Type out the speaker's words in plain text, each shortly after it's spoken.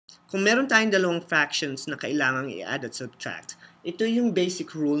Kung meron tayong dalawang fractions na kailangang i-add at subtract, ito yung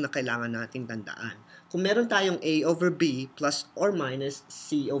basic rule na kailangan nating tandaan. Kung meron tayong a over b plus or minus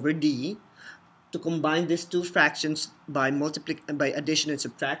c over d, to combine these two fractions by addition and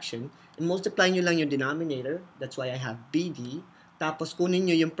subtraction, and multiply nyo lang yung denominator, that's why I have BD, tapos kunin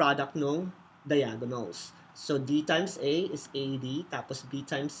nyo yung product ng diagonals. So D times A is AD, tapos B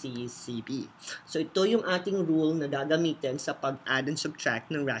times C is CB. So ito yung ating rule na gagamitin sa pag-add and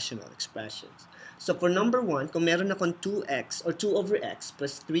subtract ng rational expressions. So for number 1, kung meron akong 2x or 2 over x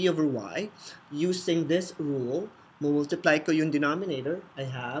plus 3 over y, using this rule, multiply ko yung denominator,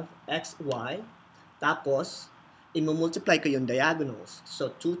 I have xy, tapos, i-multiply ko yung diagonals.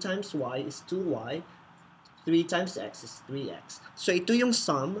 So, 2 times y is 2y, 3 times x is 3x. So, ito yung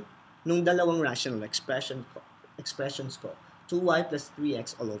sum ng dalawang rational expressions ko. 2y plus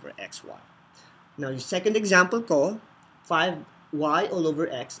 3x all over xy. Now, yung second example ko, 5y all over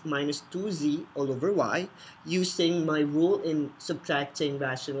x minus 2z all over y. Using my rule in subtracting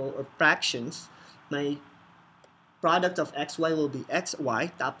rational or fractions, my product of xy will be xy,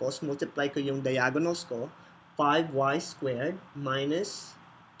 tapos multiply ko yung diagonals ko, 5y squared minus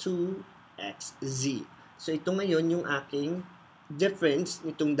 2xz. So ito ngayon yung aking difference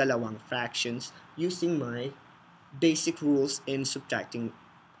nitong dalawang fractions using my basic rules in subtracting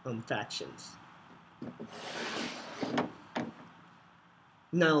fractions.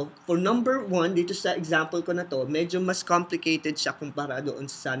 Now, for number 1, dito sa example ko na to, medyo mas complicated siya kumpara doon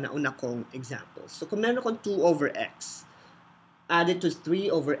sa nauna kong example. So, kung meron akong 2 over x, added to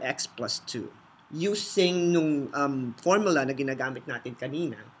 3 over x plus 2. Using nung formula na ginagamit natin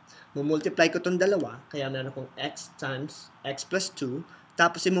kanina, multiply ko itong dalawa, kaya meron akong x times x plus 2,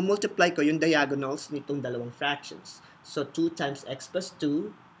 tapos i-multiply ko yung diagonals nitong dalawang fractions. So, 2 times x plus 2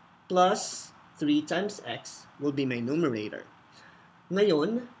 plus 3 times x will be my numerator.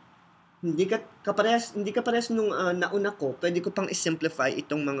 Ngayon, hindi kapares nung nauna ko, pwede ko pang i-simplify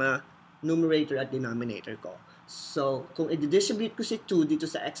itong mga numerator at denominator ko. So, kung i-distribute ko si 2 dito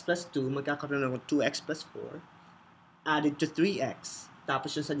sa x plus 2, magkakaroon ako 2x plus 4 added to 3x.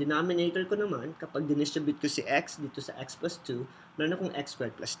 Tapos yung sa denominator ko naman, kapag dinistribute ko si x dito sa x plus 2, meron akong x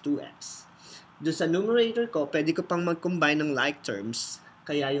squared plus 2x. Doon sa numerator ko, pwede ko pang mag-combine ng like terms,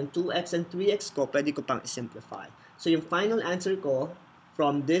 kaya yung 2x and 3x ko, pwede ko pang i-simplify. So, yung final answer ko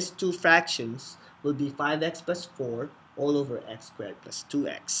from these two fractions will be 5x plus 4 all over x squared plus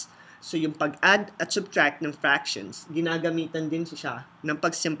 2x. So, yung pag-add at subtract ng fractions, ginagamitan din siya ng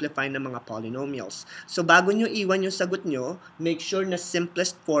pag-simplify ng mga polynomials. So, bago nyo iwan yung sagot nyo, make sure na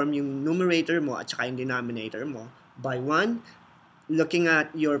simplest form yung numerator mo at saka yung denominator mo. By 1, looking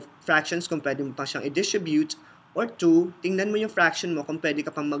at your fractions kung pwede mo pa siyang i-distribute, or 2, tingnan mo yung fraction mo kung pwede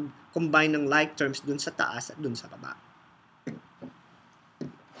ka pang mag-combine ng like terms dun sa taas at dun sa baba.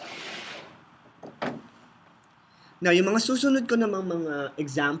 Now, yung mga susunod ko namang mga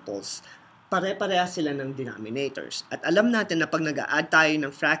examples, pare-pareha sila ng denominators. At alam natin na pag nag-a-add tayo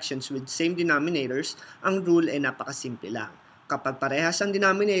ng fractions with same denominators, ang rule ay napakasimple lang. Kapag parehas ang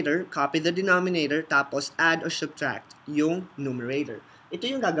denominator, copy the denominator, tapos add or subtract yung numerator.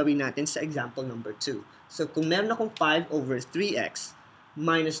 Ito yung gagawin natin sa example number 2. So, kung meron akong 5 over 3x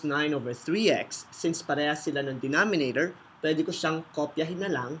minus 9 over 3x, since parehas sila ng denominator, pwede ko siyang kopyahin na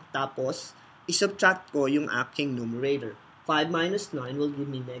lang, tapos i-subtract ko yung aking numerator. 5 minus 9 will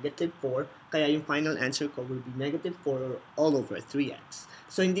give me negative 4, kaya yung final answer ko will be negative 4 all over 3x.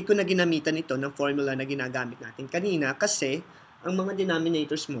 So, hindi ko na ginamitan ito ng formula na ginagamit natin kanina kasi ang mga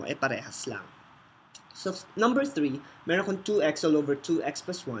denominators mo ay parehas lang. So, number 3, meron akong 2x all over 2x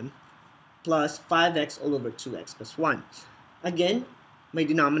plus 1 plus 5x all over 2x plus 1. Again, my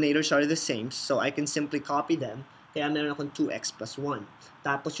denominators are the same, so I can simply copy them. Kaya meron akong 2x plus 1.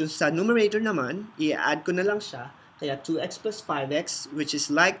 Tapos yung sa numerator naman, i-add ko na lang siya. Kaya 2x plus 5x, which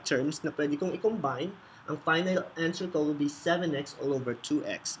is like terms na pwede kong i-combine. Ang final answer ko will be 7x all over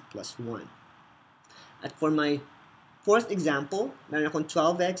 2x plus 1. At for my fourth example, meron akong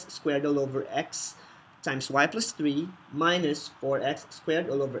 12x squared all over x times y plus 3 minus 4x squared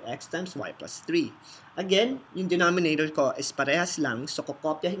all over x times y plus 3. Again, yung denominator ko is parehas lang, so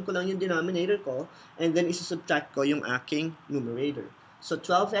kokopyahin ko lang yung denominator ko and then isusubtract ko yung aking numerator. So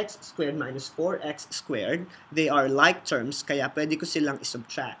 12x squared minus 4x squared, they are like terms, kaya pwede ko silang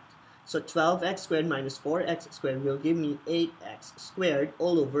isubtract. So 12x squared minus 4x squared will give me 8x squared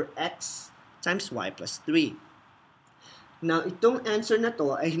all over x times y plus 3. Now, itong answer na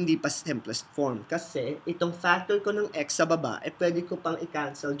to ay hindi pa simplest form kasi itong factor ko ng x sa baba ay pwede ko pang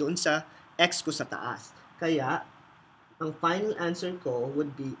i-cancel doon sa x ko sa taas. Kaya, ang final answer ko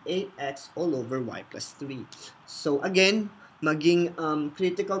would be 8x all over y plus 3. So, again, maging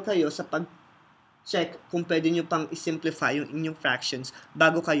critical kayo sa pag-check kung pwede nyo pang i-simplify yung inyong fractions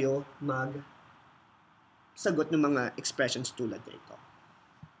bago kayo mag-sagot ng mga expressions tulad nito.